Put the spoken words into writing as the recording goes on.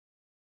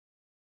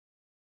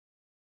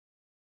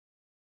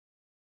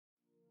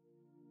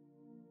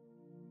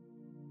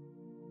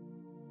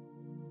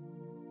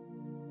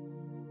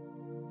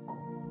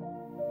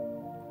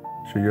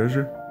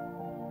Cheii,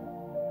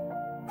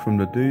 from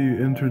the day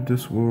you entered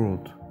this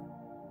world,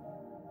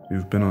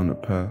 you've been on a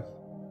path.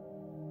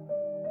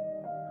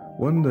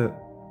 One that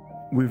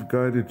we've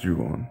guided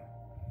you on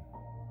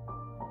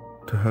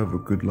to have a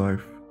good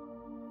life.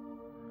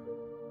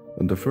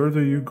 And the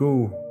further you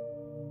go,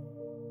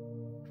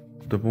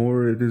 the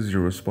more it is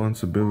your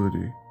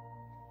responsibility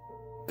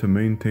to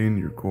maintain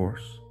your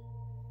course.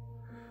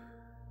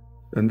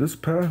 And this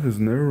path is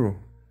narrow,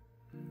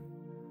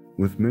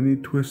 with many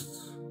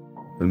twists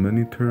and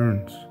many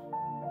turns.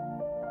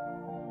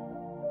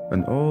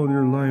 And all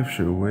your life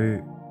shall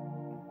wait.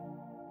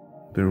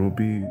 There will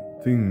be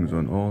things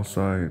on all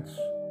sides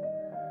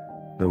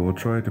that will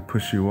try to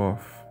push you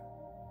off.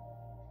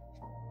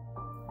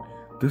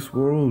 This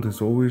world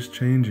is always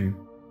changing,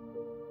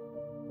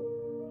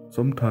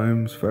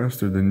 sometimes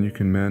faster than you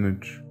can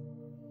manage.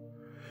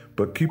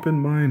 But keep in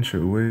mind,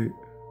 Cheii,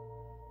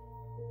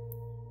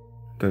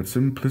 that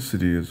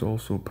simplicity is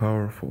also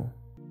powerful.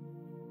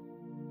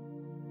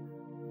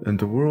 And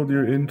the world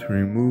you're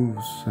entering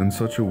moves in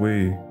such a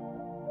way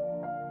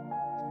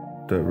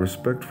that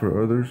respect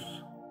for others,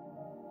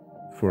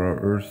 for our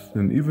earth,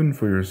 and even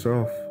for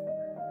yourself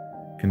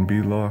can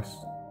be lost.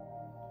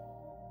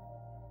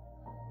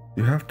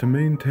 You have to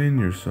maintain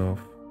yourself.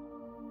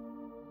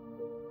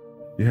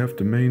 You have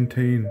to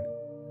maintain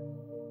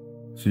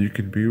so you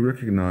can be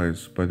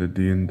recognized by the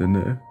Dine,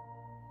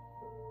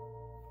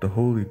 the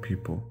holy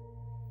people.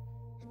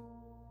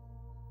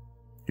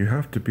 You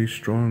have to be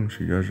strong,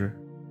 Cheii.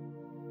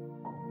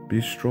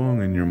 Be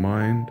strong in your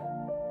mind,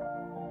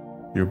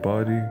 your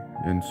body,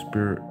 and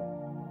spirit.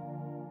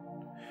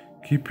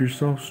 Keep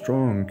yourself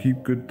strong,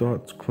 keep good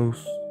thoughts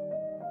close.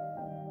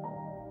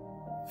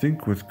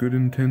 Think with good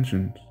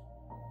intentions.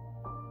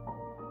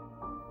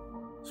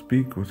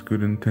 Speak with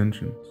good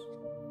intentions.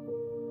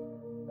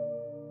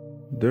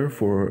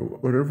 Therefore,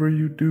 whatever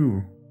you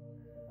do,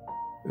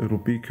 it'll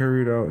be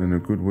carried out in a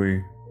good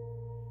way.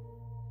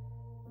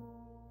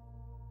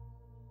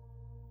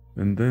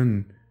 And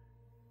then,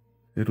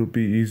 it'll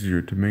be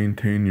easier to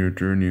maintain your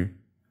journey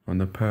on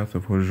the path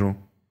of Hojo.